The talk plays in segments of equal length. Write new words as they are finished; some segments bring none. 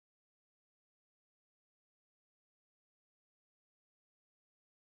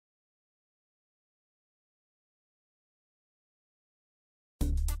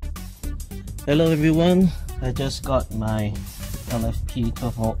Hello everyone, I just got my LFP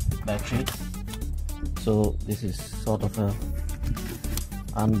 12-volt battery. So this is sort of a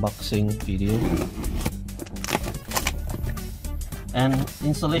unboxing video and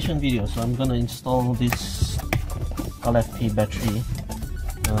installation video. So I'm gonna install this LFP battery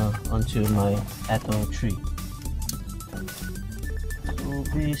onto my Atto tree. So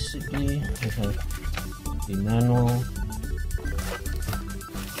basically I have the manual,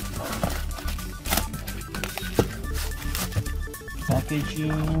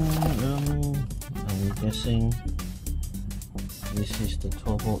 packaging. I'm guessing this is the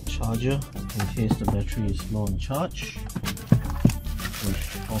 12-volt charger in case the battery is low on charge,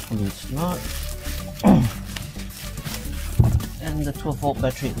 which hopefully it's not. And the 12-volt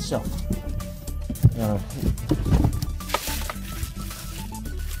battery itself.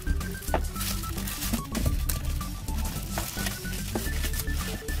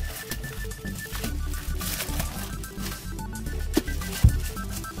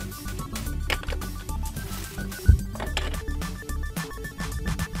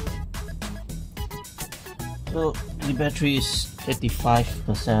 So the battery is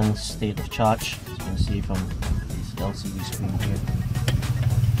 85% state of charge, as you can see from this LCD screen here.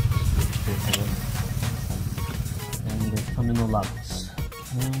 And the terminal lugs.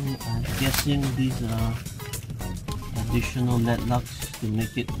 I'm guessing these are additional LED lugs to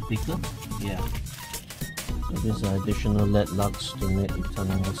make it thicker. Yeah. So these are additional LED lugs to make the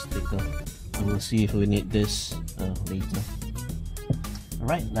terminals thicker. And we'll see if we need this later.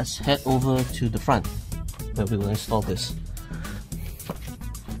 Alright, let's head over to the front where we will install this.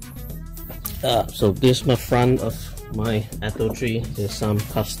 So this is my front of my Atto tree. There's some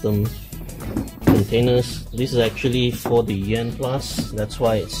custom containers. This is actually for the Yen Plus. That's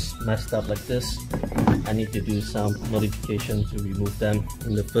why it's messed up like this. I need to do some modification to remove them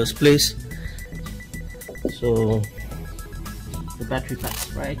in the first place. So the battery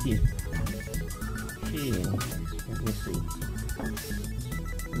pack's right here. Okay, let me see.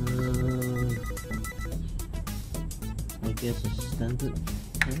 I guess a standard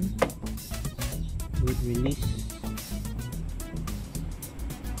quick release.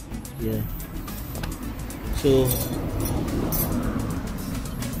 Yeah. So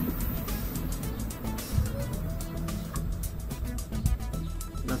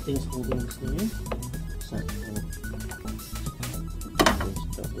nothing's holding this thing in. Except let's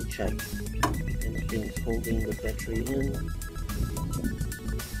double check if anything is holding the battery in.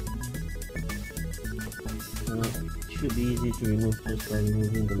 Should be easy to remove just by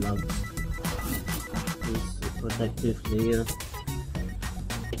removing the lugs. This protective layer,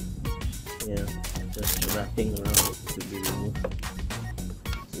 yeah, just wrapping around it to be removed.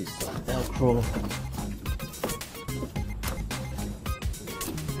 This is some Velcro.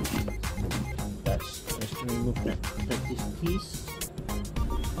 That's just to remove that protective piece,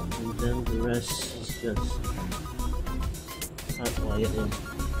 and then the rest is just hardwired in.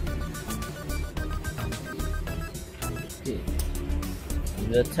 Okay,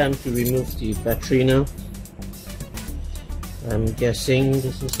 we'll attempt to remove the battery now. I'm guessing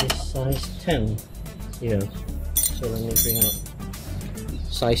this is a size 10 here. So let me bring up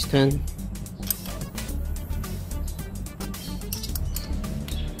size 10.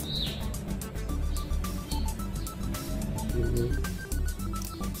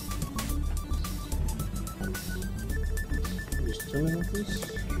 Just terminal this.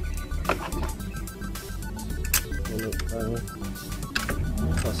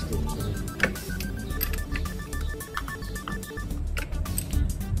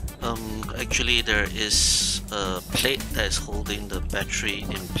 Actually there is a plate that is holding the battery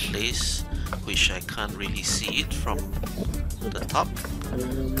in place, which I can't really see it from the top,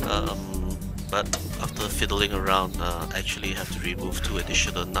 but after fiddling around I actually have to remove 2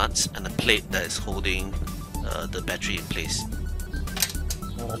 additional nuts and a plate that is holding the battery in place.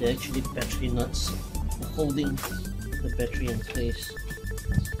 They're actually battery nuts holding the battery in place.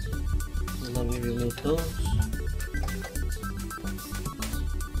 So let me remove those.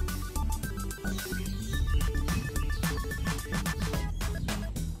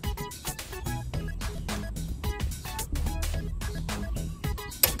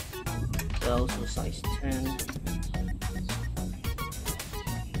 They're also size 10.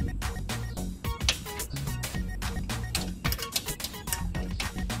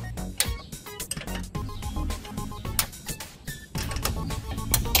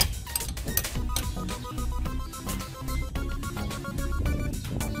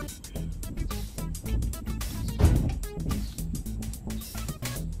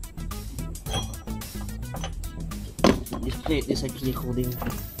 This plate is actually holding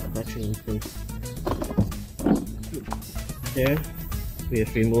battery in place. There, we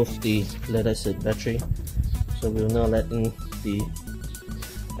have removed the lead acid battery, so we will now let in the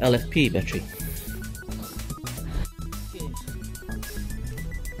LFP battery. Okay.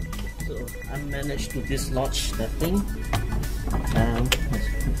 So I managed to dislodge that thing, and let's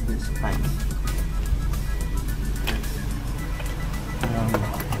put this back.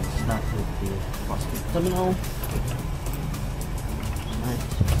 Let's start with the positive terminal. Right.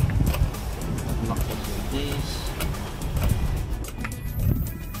 Lock it in place.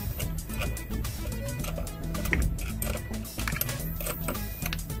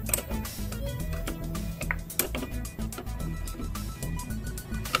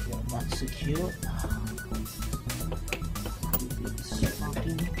 Get that secured.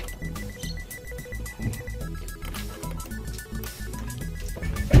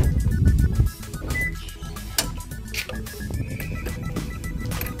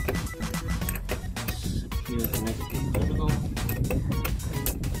 Secure the negative terminal.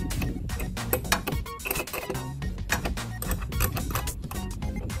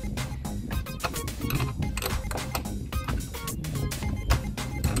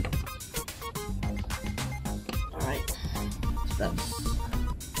 Alright, that's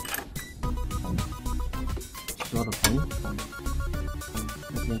sort of thing.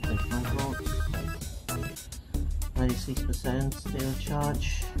 5 volts, 96% still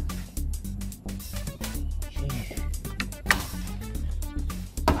charge. Okay.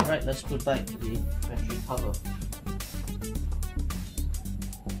 Alright, let's put back the battery cover.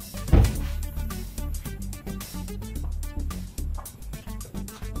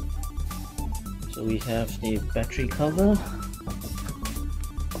 So we have the battery cover.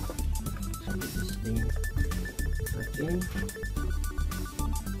 So put this thing back in.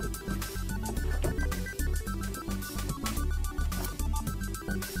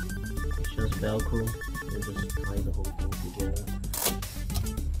 It's just Velcro. We'll just tie the whole thing together.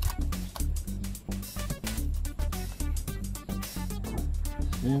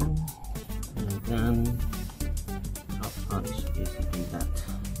 And then top part is basically that.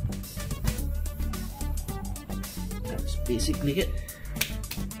 That's basically it.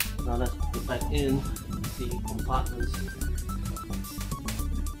 Now let's put back in the compartments.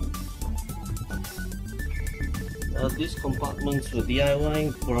 These compartments were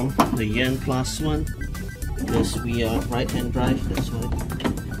DIY from the Yen Plus one because we are right-hand drive. That's why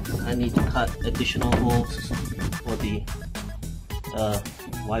I need to cut additional holes for the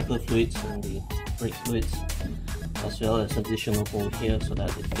wiper fluids and the brake fluids, as well as additional hole here so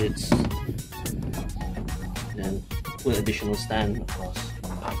that it fits. Then put additional stand across.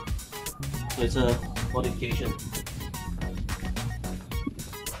 So it's a modification.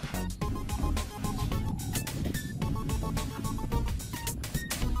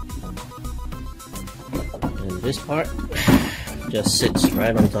 And this part just sits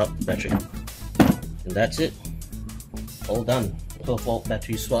right on top of the battery. And that's it. All done. 12-volt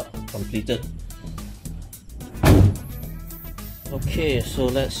battery swap completed. Okay, so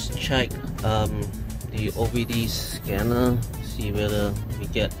let's check the OBD scanner, see whether we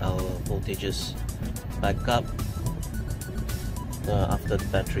get our voltages back up after the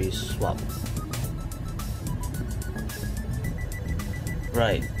battery is swapped.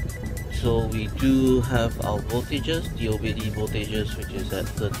 Right, so we do have our voltages, the OBD voltages, which is at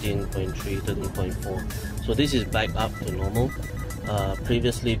 13.3, 13.4. So this is back up to normal.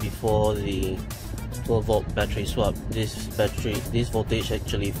 Previously, before the 12-volt battery swap, this voltage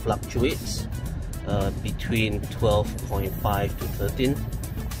actually fluctuates between 12.5 to 13,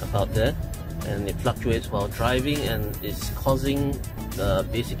 about there, and it fluctuates while driving, and it's causing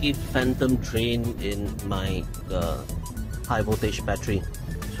basically phantom drain in my high voltage battery.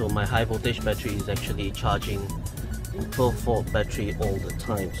 So my high voltage battery is actually charging 12-volt battery all the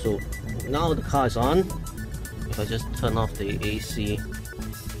time. So now the car is on. If I just turn off the AC,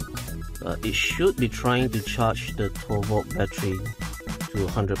 it should be trying to charge the 12-volt battery to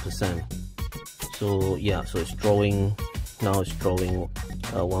 100%. So yeah, so it's drawing, now it's drawing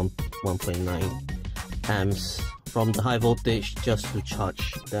 1.9 amps from the high voltage just to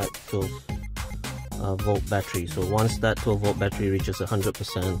charge that 12-volt battery. So once that 12-volt battery reaches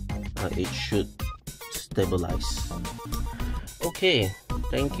 100%, it should stabilize. Okay,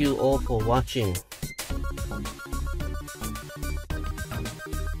 thank you all for watching.